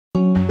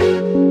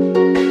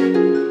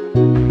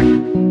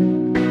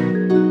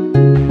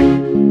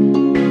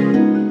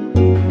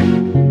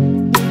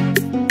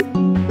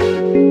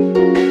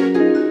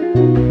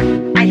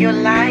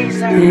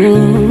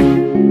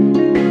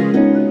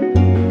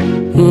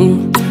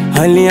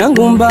hali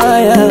yangu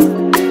mbaya,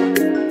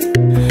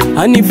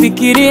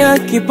 anifikiria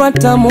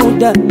akipata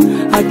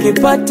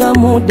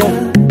muda,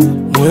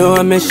 moyo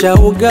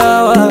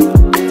ameshaugawa,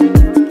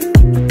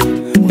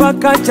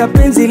 mpaka cha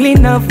penzi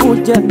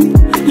linavuja,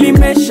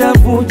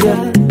 limeshavuja,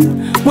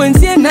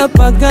 mwenzie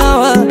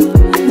napagawa,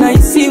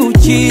 naisi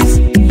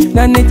uchizi,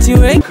 na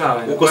netiweka.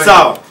 Uko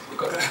sawa?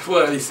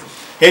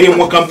 Heri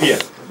mwaka mpya.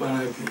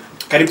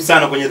 Karibu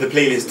sana kwenye the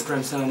playlist.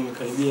 Shukrani sana,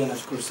 nimekaribia,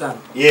 nashukuru sana.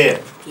 Yeah.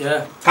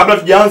 Kabla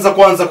tujaanza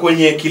kwanza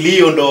kwenye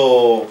Kilio,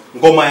 ndo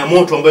ngoma ya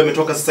moto ambayo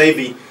imetoka sasa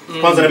hivi.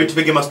 Kwanza nabidi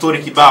tupige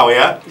mastori kibao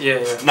ya.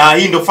 Na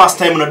hii ndo first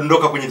time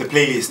unadondoka kwenye the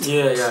playlist.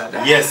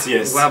 Yes.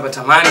 Ulikuwa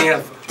unatamani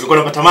hapo.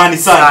 Ulikuwa unatamani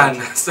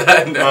sana.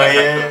 Oh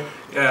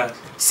yeah.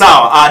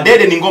 Sawa,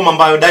 Dede ni ngoma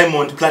ambayo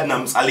Diamond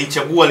Platnumz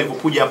alichagua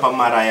alipokuja hapa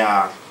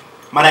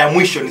mara ya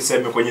mwisho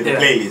niseme kwenye the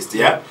playlist,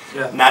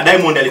 Na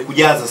Diamond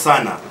alikujaza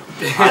sana.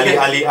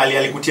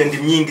 Alikutia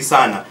ndimu nyingi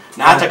sana.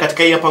 Na hata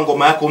katika hii hapa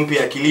ngoma yako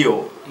mpya ya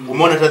Kilio,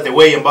 umeona hata the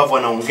way ambavyo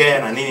anaongea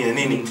na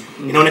nini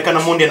inaonekana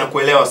Mondi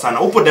anakuelewa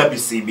sana. Upo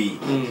WCB.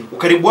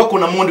 Ukaribu wako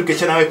na Mondi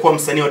ukiachana wewe kuwa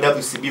msanii wa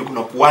WCB,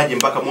 kuna kuaje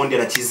mpaka Mondi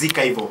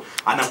anachizika hivyo?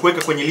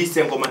 Anakuweka kwenye list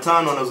ya ngoma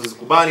 5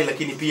 anazozikubali,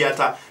 lakini pia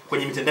hata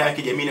kwenye mitandao ya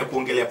kijamii na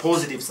kuongelea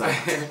positive sana.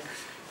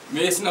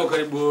 Mimi sina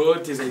ukaribu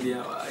wote zaidi ya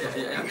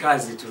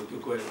kazi tu kwa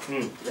kweli.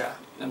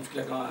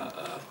 Namfikiria kama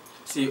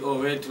CEO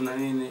wetu na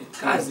nini,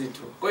 kazi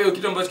tu. Kwa hiyo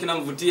kitu ambacho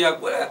kinamvutia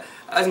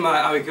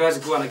lazima aweke wazi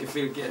kuwa na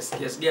kifeel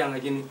kiasi gani,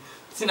 lakini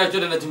sina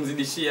chochote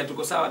ninachomzidishia,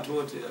 tuko sawa tu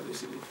wote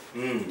WCB.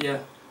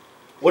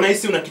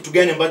 Unahisi una kitu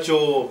gani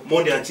ambacho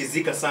Mondi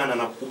anachizika sana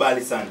na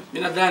kukubali sana?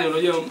 Mimi nadhani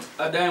unajua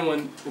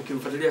Diamond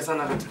ukimfuatilia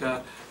sana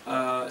katika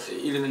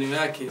ile neno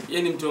yake,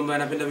 yeye ni mtu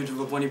ambaye anapenda vitu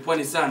vya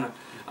pwani sana.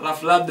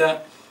 Alafu labda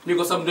mimi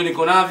kwa sababu ndo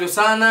niko navyo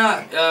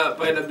sana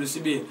pale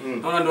WCB,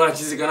 naona ndo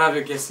anachizika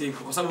navyo kiasi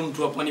hiko, kwa sababu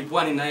mtu wa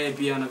pwani na yeye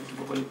pia ana vitu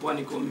vya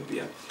pwani kwa mimi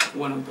pia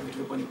huwa anampa vitu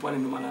vya pwani,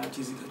 ndio maana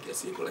anachizika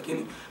kiasi hiko,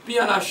 lakini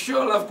pia ana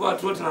show love kwa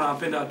watu wote na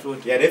anapenda watu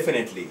wote. Yeah,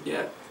 definitely.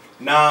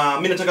 Na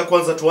mimi nataka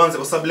kwanza tuanze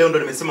kwa sababu leo ndo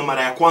nimesema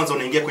mara ya kwanza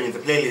unaingia kwenye the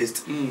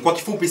playlist. Kwa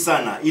kifupi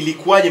sana,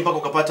 ilikuwaje mpaka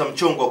ukapata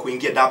mchongo wa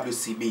kuingia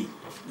WCB?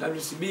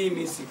 WCB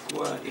mimi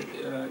sikuwa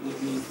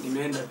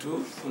nimeenda tu,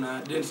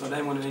 kuna dance wa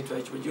Diamond anaitwa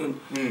June.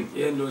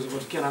 Yeye ndio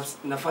zilipotokea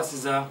nafasi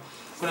za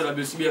kwenda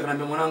WCB,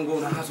 akaniambia mwanangu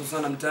una hustle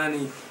sana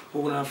mtaani,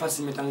 huko kuna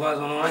nafasi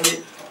imetangazwa,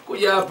 unaonaje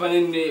kuja hapa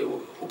nini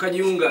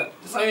ukajiunga?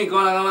 Sasa mimi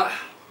nikaona kama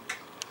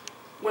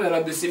wala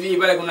WCB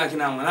pale kuna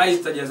kina Harmonize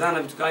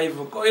tutajazana vitu kama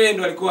hivyo. Kwa hiyo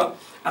ndio alikuwa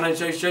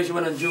ananishawishi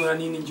bwana njoo na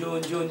nini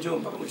njoo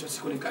mpaka mwisho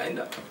siku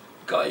nikaenda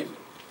ikawa hivyo.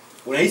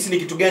 Unahisi ni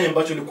kitu gani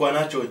ambacho ulikuwa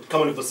nacho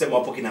kama ulivyosema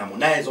hapo kina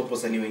Harmonize hapo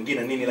wasanii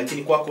wengine nini,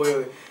 lakini kwako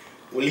wewe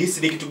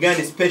ulihisi ni kitu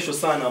gani special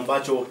sana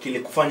ambacho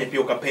kilikufanya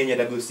pia ukapenya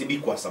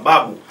WCB? Kwa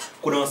sababu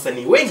kuna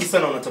wasanii wengi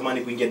sana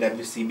wanatamani kuingia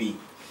WCB.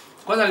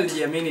 Kwanza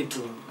nilijiamini tu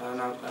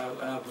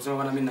na kusema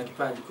bwana mimi nina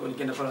kipaji, kwa hiyo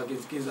nikaenda pale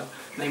wakisikiza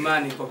na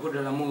imani kwa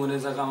kudra la Mungu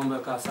naweza kama mambo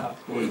yakawa sawa.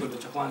 Kwa hiyo ndio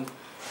cha kwanza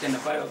nikaenda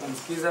pale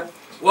wakanisikiza,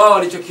 wao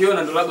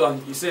walichokiona ndio labda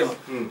wakisema,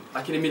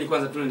 lakini mimi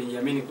kwanza tu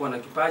nilijiamini kuwa na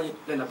kipaji,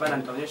 nenda pale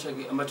nitaonyesha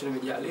ambacho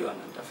nimejaliwa na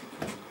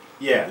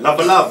nitafika.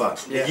 LavaLava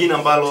ni jina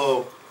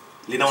ambalo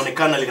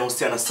linaonekana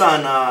linahusiana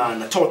sana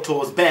na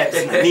Totos,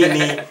 Babs na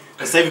nini.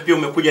 Sasa hivi pia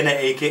umekuja na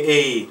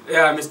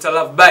aka Mr.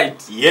 Love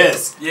Bite.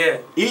 Yes.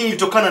 Hili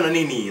litokana na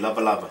nini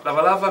LavaLava?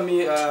 LavaLava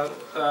mi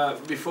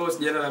before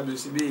sijaenda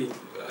WCB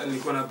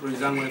nilikuwa na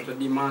project zangu inaitwa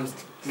Demands.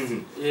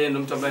 Yeye ndo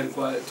mtu ambaye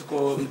alikuwa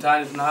tuko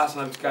mtaani tuna hasa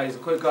na vitu kali.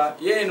 Kwa hiyo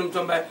yeye ndo mtu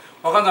ambaye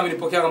wa kwanza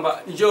amenipokea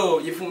kwamba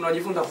njoo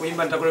unajifunza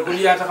kuimba,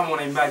 nitakurekodia hata kama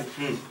unaimbaje.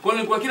 Kwa hiyo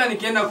nilikuwa kila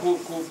nikienda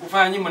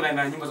kufanya nyimbo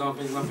na nyimbo za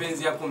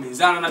mapenzi yako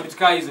mezana na vitu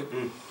kali hizo.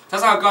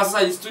 Sasa akawa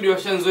sasa studio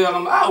washanzoea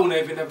kama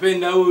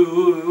unaipenda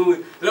huyu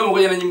leo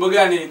umekuja na nyimbo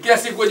gani? Kila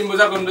siku kwa nyimbo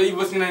zako ndio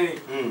hivyo sina nini.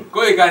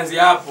 Kwa hiyo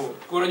ikaanzia hapo.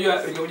 Kwa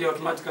unajua imekuja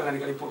automatically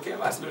nikalipokea,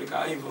 basi ndio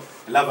likawa hivyo.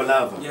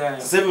 LavaLava.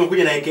 Sasa hivi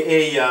umekuja na aka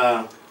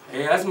ya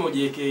lazima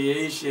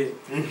ujiwekeishe.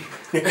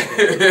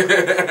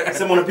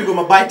 Sema unapigwa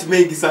mabite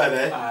mengi sana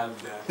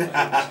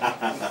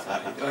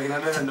Wakina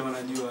dada ndio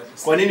wanajua.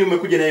 Kwa nini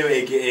umekuja na hiyo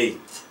aka?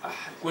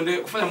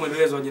 Kufanya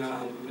mwendelezo wa jina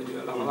langu,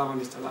 unajua LavaLava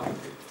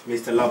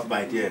Mr. Love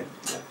Bite.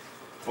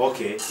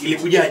 Okay,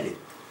 ilikujaje?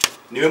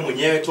 Ni wewe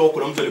mwenyewe tu,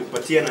 kuna mtu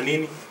alikupatia na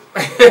nini?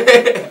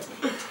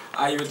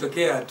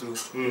 Imetokea tu.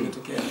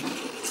 Imetokea.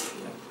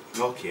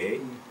 Okay.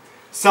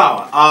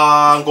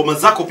 Sawa. Ngoma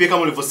zako pia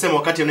kama ulivyosema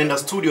wakati unaenda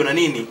studio na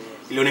nini,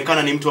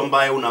 ilionekana ni mtu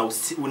ambaye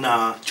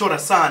unachora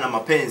sana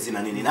mapenzi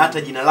na nini. Na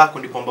hata jina lako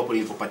ndipo ambapo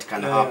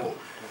lilipopatikana hapo.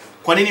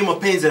 Kwa nini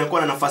mapenzi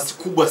yanakuwa na nafasi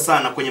kubwa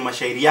sana kwenye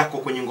mashairi yako,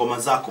 kwenye ngoma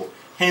zako?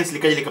 Hence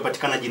likaje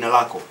likapatikana jina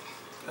lako?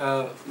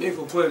 Mimi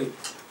kwa kweli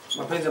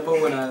mapenzi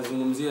ambayo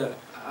nazungumzia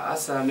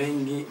hasa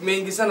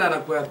mengi sana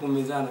anakuwa ya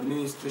kuumizana.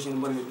 Mimi situation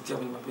ambayo nimepitia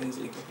kwenye mapenzi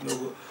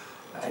kidogo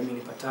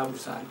imenipatabu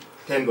sana.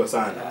 Pendwa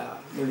sana.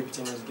 Mimi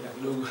nilipitia mazingira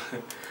kidogo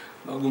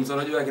magumu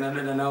sana, unajua kina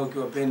dada nao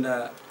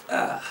ukiwapenda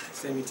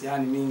sasa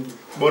mitihani mingi.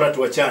 Bora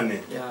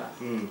tuachane.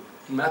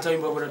 Hata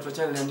wimbo bora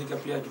tuachane naandika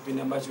pia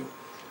kipindi ambacho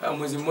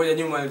mwezi mmoja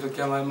nyuma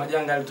alitokea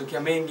majanga, alitokea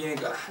mengi,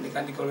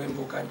 nikaandika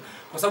wimbo kaja.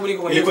 Kwa sababu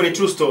niko kwenye ilikuwa ni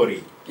true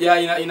story.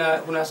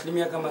 Yeah, kuna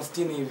asilimia kama 60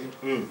 hivi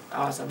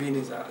au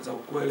 70 za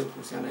ukweli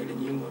kuhusiana na ile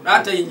nyimbo. Na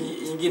hata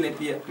nyingine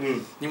pia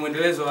ni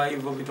muendelezo wa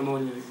hivyo vitu ambavyo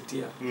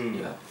nilivipitia.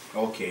 Yeah.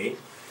 Okay.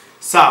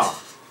 Sawa.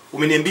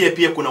 Umeniambia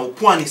pia kuna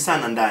upwani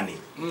sana ndani.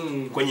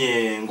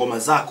 Kwenye ngoma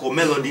zako,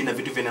 melody na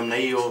vitu vya namna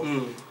hiyo.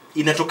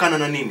 Inatokana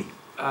na nini?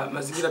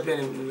 Mazingira pia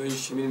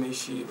nilioishi, mimi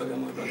nimeishi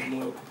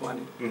Bagamoyo huko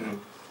pwani.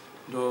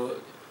 Ndo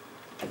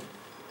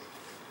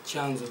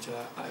chanzo cha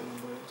hayo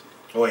mambo yote.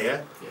 Oh yeah?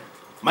 Yeah.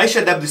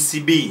 Maisha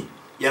WCB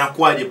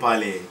yanakuaje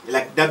pale?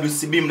 Like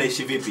WCB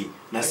mnaishi vipi?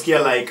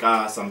 Nasikia like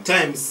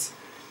sometimes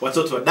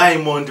watoto wa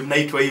Diamond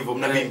mnaitwa hivyo,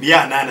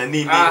 mnavimbiana na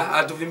nini?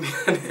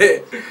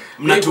 Hatuvimbiane.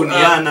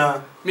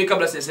 Mnatuniana. Mimi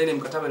kabla sijasaini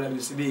mkataba na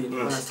WCB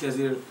nilikuwa nasikia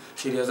zile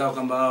sheria zao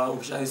kwamba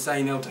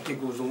ukishasaini hautaki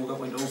kuzunguka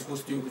kwenda huko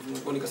sijui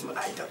kuzunguka, nikasema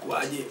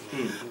itakuwaje?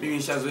 Mimi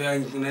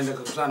nishazoea naenda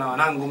kukutana na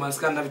wanangu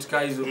maskani na vitu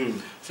kama hizo.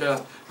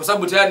 Kwa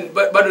sababu tayari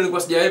bado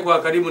nilikuwa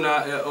sijawekwa karibu na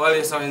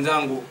wale sawa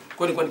wenzangu.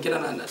 Kwa nilikuwa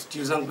nikienda na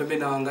studio zangu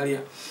pembeni naangalia.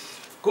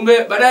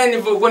 Kumbe baadaye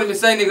nilipokuwa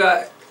nimesaini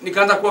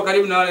nikaanza kuwa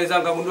karibu na wale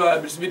wenzangu, kagundua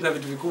WCB na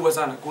vitu vikubwa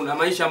sana. Kuna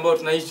maisha ambayo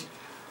tunaishi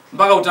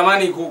mpaka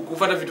utamani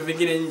kufuata vitu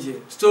vingine nje.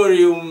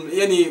 Story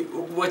yani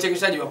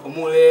wachekeshaji wako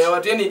mule,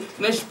 watu yani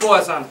tunaishi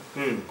poa sana.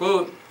 Kwa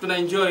hiyo tuna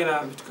enjoy na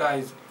vitu kama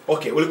hizo.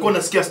 Okay, ulikuwa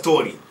unasikia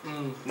story.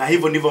 Na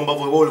hivyo ndivyo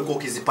ambavyo wewe ulikuwa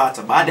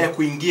ukizipata. Baada ya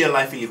kuingia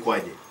life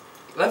ilikuwaje?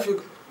 Life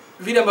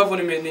vile ambavyo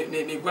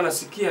nilikuwa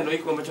nasikia ndio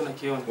iko ambacho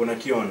nakiona.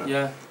 Unakiona?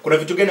 Yeah. Kuna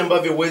vitu gani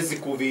ambavyo huwezi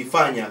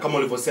kuvifanya kama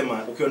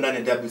ulivyosema ukiwa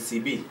ndani ya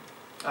WCB?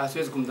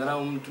 Siwezi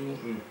kumdharau mtu.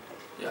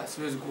 Yeah,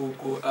 siwezi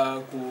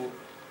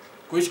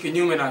kuishi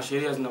kinyume na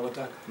sheria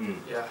zinavyotaka.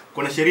 Yeah.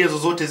 Kuna sheria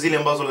zozote zile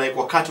ambazo like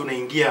wakati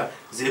unaingia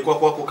zilikuwa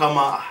kwako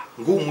kama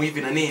ngumu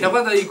hivi na nini? Ya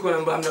kwanza iko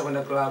namba hamna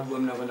kwenda club,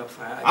 hamna kwenda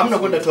kufanya. Hamna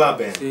kwenda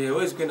club eh?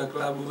 Huwezi kwenda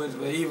club, huwezi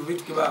hivi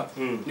vitu kibao.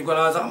 Niko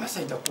nawaza kama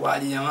sasa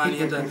itakuwaje jamani,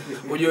 hata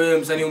unajua wewe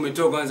msanii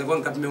umetoka kwanza kwa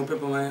nikatumia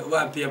upepo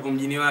wapi hapo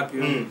mjini wapi.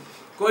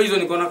 Kwa hiyo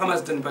niko na kama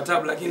zitanipa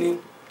tabu, lakini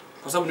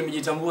kwa sababu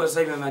nimejitambua sasa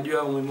hivi na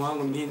najua umuhimu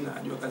wangu ni nini,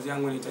 najua kazi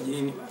yangu inahitaji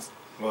nini basi.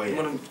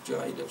 Mbona kitu cha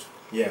kawaida tu.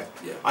 Yeah.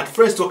 At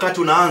first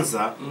wakati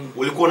unaanza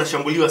ulikuwa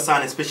unashambuliwa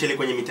sana especially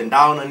kwenye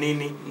mitandao na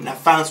nini na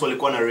fans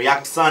walikuwa na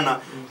react sana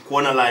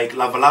kuona like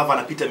LavaLava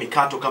anapita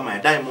mikato kama ya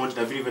Diamond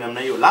na vile vile namna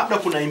hiyo. Labda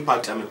kuna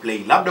impact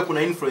ameplay, labda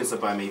kuna influence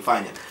hapa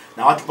ameifanya.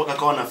 Na watu mpaka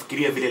kawa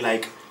nafikiria vile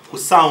like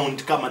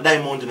kusound kama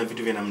Diamond na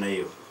vitu vya namna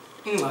hiyo.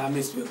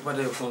 Mimi siwezi kupata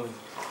hiyo comment.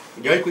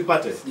 Hujawahi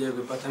kuipata? Sijawahi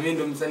kuipata. Mimi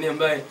ndo msanii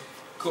ambaye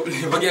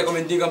nipagia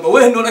comment kwamba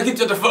wewe ndo una kitu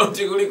cha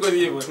tofauti kuliko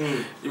hivyo.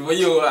 Hivyo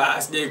hiyo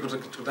sijawahi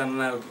kukutana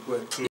nayo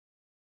kikweli.